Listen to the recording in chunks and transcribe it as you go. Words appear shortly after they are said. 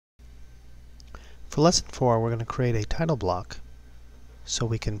For lesson 4, we're going to create a title block so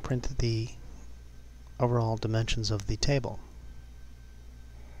we can print the overall dimensions of the table.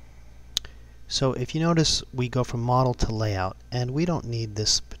 So if you notice, we go from model to layout, and we don't need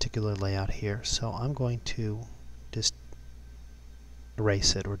this particular layout here, so I'm going to just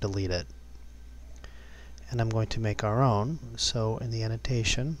erase it or delete it. And I'm going to make our own. So in the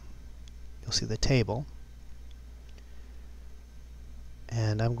annotation, you'll see the table.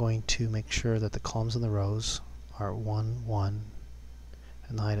 And I'm going to make sure that the columns and the rows are 1, 1,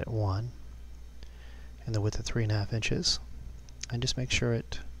 and the height at 1, and the width at 3.5 inches. And just make sure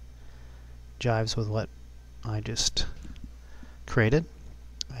it jives with what I just created.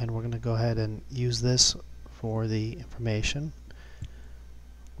 And we're going to go ahead and use this for the information.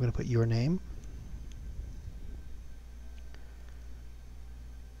 We're going to put your name.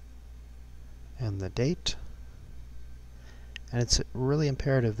 And the date. And it's really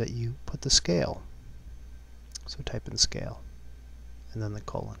imperative that you put the scale. So type in scale, and then the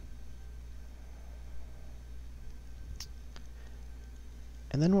colon.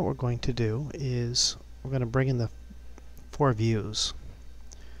 And then what we're going to do is we're going to bring in the 4 views.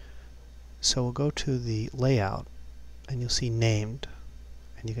 So we'll go to the layout, and you'll see named,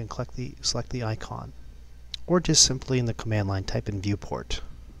 and you can select the icon, or just simply in the command line type in viewport.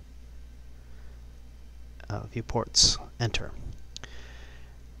 Viewports, enter.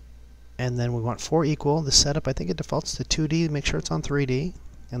 And then we want 4 equal. The setup, I think it defaults to 2D. Make sure it's on 3D,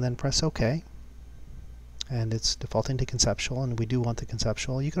 and then press OK. And it's defaulting to conceptual, and we do want the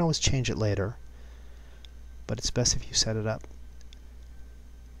conceptual. You can always change it later, but it's best if you set it up.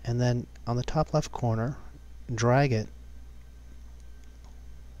 And then on the top left corner, drag it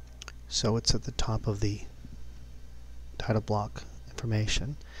so it's at the top of the title block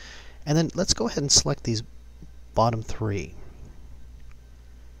information. And then let's go ahead and select these bottom 3.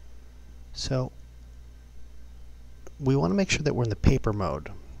 So we want to make sure that we're in the paper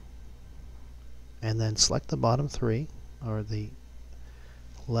mode. And then select the bottom 3, or the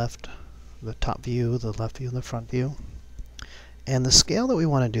top view, the left view, and the front view. And the scale that we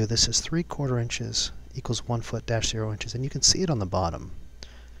want to do this is 3/4 inches equals 1 foot dash 0 inches. And you can see it on the bottom.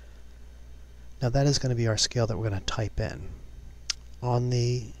 Now that is going to be our scale that we're going to type in. On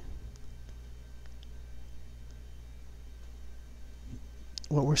the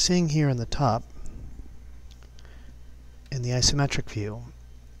what we're seeing here in the top, in the isometric view,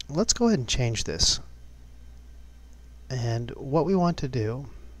 let's go ahead and change this. And what we want to do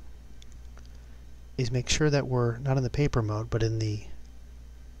is make sure that we're not in the paper mode, but in the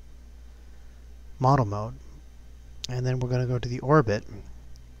model mode. And then we're going to go to the orbit,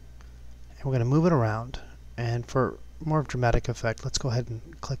 and we're going to move it around. And for more of dramatic effect, let's go ahead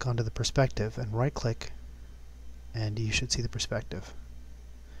and click onto the perspective and right click, and you should see the perspective.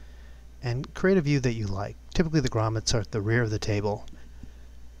 And create a view that you like. Typically the grommets are at the rear of the table,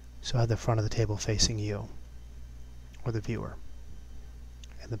 so have the front of the table facing you, or the viewer.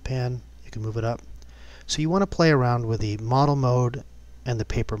 And the pan, you can move it up. So you want to play around with the model mode and the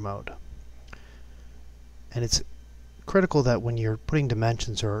paper mode. And it's critical that when you're putting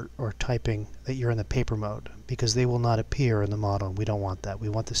dimensions or typing that you're in the paper mode, because they will not appear in the model, and we don't want that. We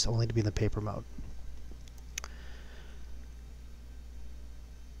want this only to be in the paper mode.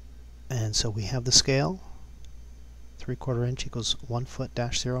 And so we have the scale, 3/4 inch equals 1 foot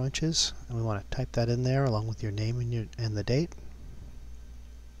dash 0 inches, and we want to type that in there along with your name and the date.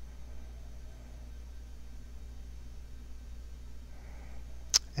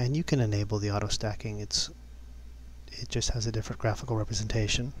 And you can enable the auto stacking. It just has a different graphical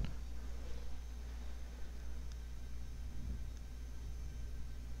representation.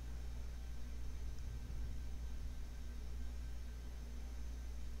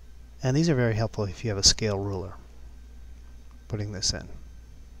 And these are very helpful if you have a scale ruler, putting this in.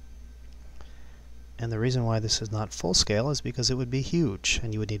 And the reason why this is not full scale is because it would be huge,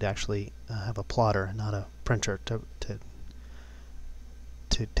 and you would need to actually have a plotter and not a printer to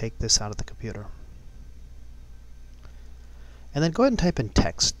take this out of the computer. And then go ahead and type in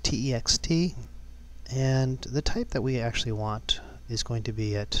text, T-E-X-T, and the type that we actually want is going to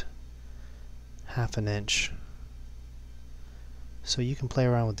be at 1/2 inch. So you can play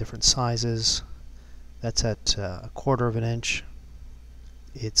around with different sizes. That's at 1/4 inch.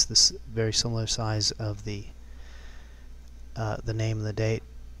 It's this very similar size of the name and the date,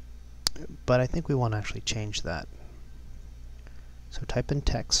 but I think we want to actually change that. So type in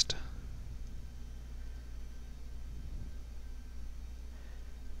text,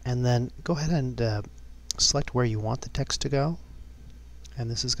 and then go ahead and select where you want the text to go, and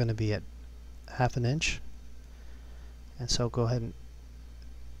this is going to be at 1/2 inch. And so go ahead and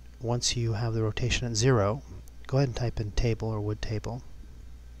once you have the rotation at 0, go ahead and type in table or wood table.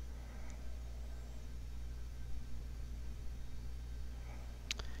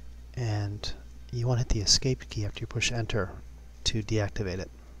 And you want to hit the escape key after you push enter to deactivate it.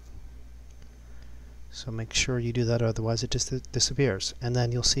 So make sure you do that, otherwise it just disappears. And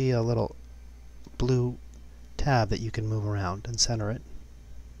then you'll see a little blue tab that you can move around and center it.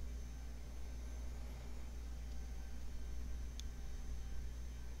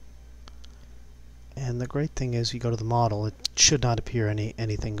 And the great thing is, you go to the model, it should not appear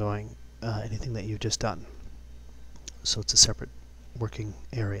anything that you've just done. So it's a separate working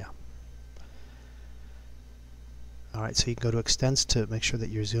area. Alright, so you can go to extents to make sure that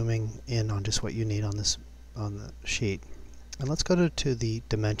you're zooming in on just what you need on the sheet. And let's go to the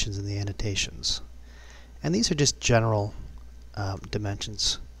dimensions and the annotations. And these are just general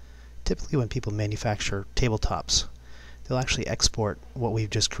dimensions. Typically when people manufacture tabletops, they'll actually export what we've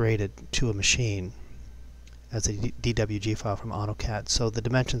just created to a machine as a DWG file from AutoCAD. So the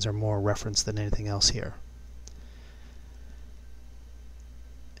dimensions are more referenced than anything else here.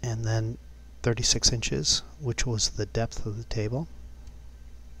 And then 36 inches, which was the depth of the table.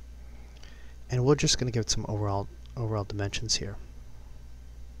 And we're just going to give it some overall dimensions here.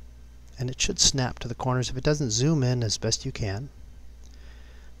 And it should snap to the corners. If it doesn't, zoom in as best you can.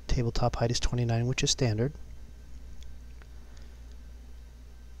 Tabletop height is 29, which is standard.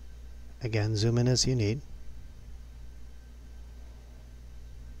 Again, zoom in as you need.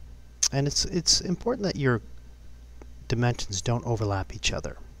 And it's important that your dimensions don't overlap each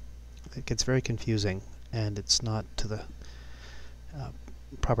other. It gets very confusing, and it's not to the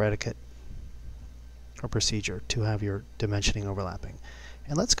proper etiquette or procedure to have your dimensioning overlapping.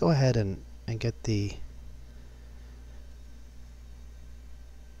 And let's go ahead and get the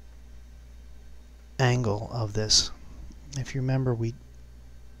angle of this. If you remember, we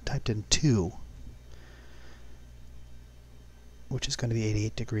typed in 2, which is going to be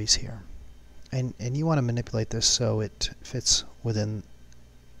 88 degrees here. And you want to manipulate this so it fits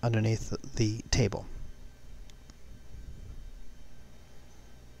underneath the table.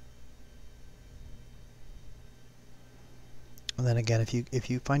 And then again, if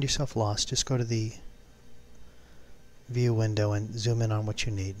you find yourself lost, just go to the view window and zoom in on what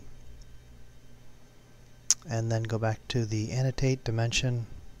you need. And then go back to the annotate dimension,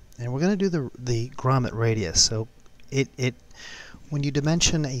 and we're going to do the grommet radius. So when you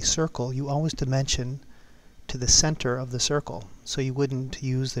dimension a circle, you always dimension to the center of the circle. So you wouldn't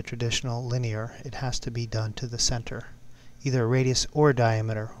use the traditional linear. It has to be done to the center. Either a radius or a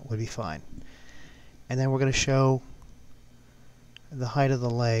diameter would be fine. And then we're going to show the height of the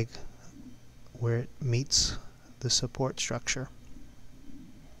leg where it meets the support structure.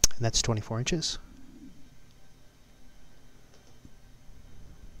 And that's 24 inches.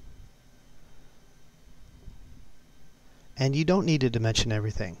 And you don't need to dimension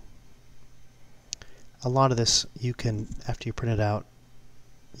everything. A lot of this you can, after you print it out,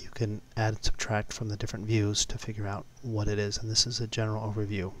 you can add and subtract from the different views to figure out what it is. And this is a general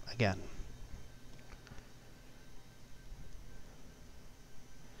overview again.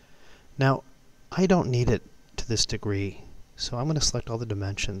 Now, I don't need it to this degree, so I'm going to select all the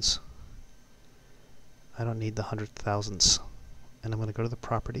dimensions. I don't need the hundredth thousandths. And I'm going to go to the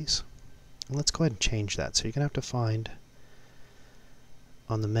properties. And let's go ahead and change that. So you're going to have to find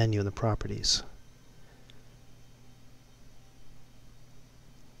on the menu in the properties.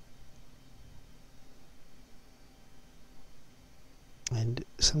 And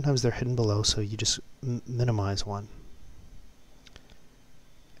sometimes they're hidden below, so you just minimize one.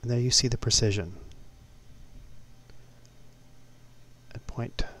 And there you see the precision at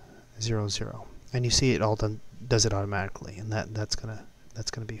 0.00. And you see it all does it automatically, and that's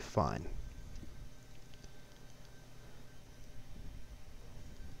gonna be fine.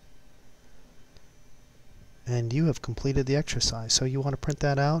 And you have completed the exercise. So you want to print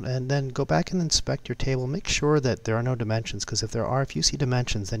that out and then go back and inspect your table. Make sure that there are no dimensions, because if you see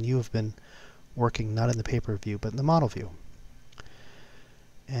dimensions, then you have been working not in the paper view but in the model view.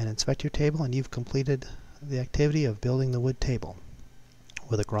 And inspect your table, and you've completed the activity of building the wood table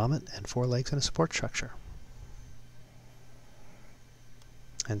with a grommet and 4 legs and a support structure.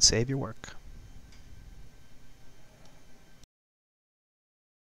 And save your work.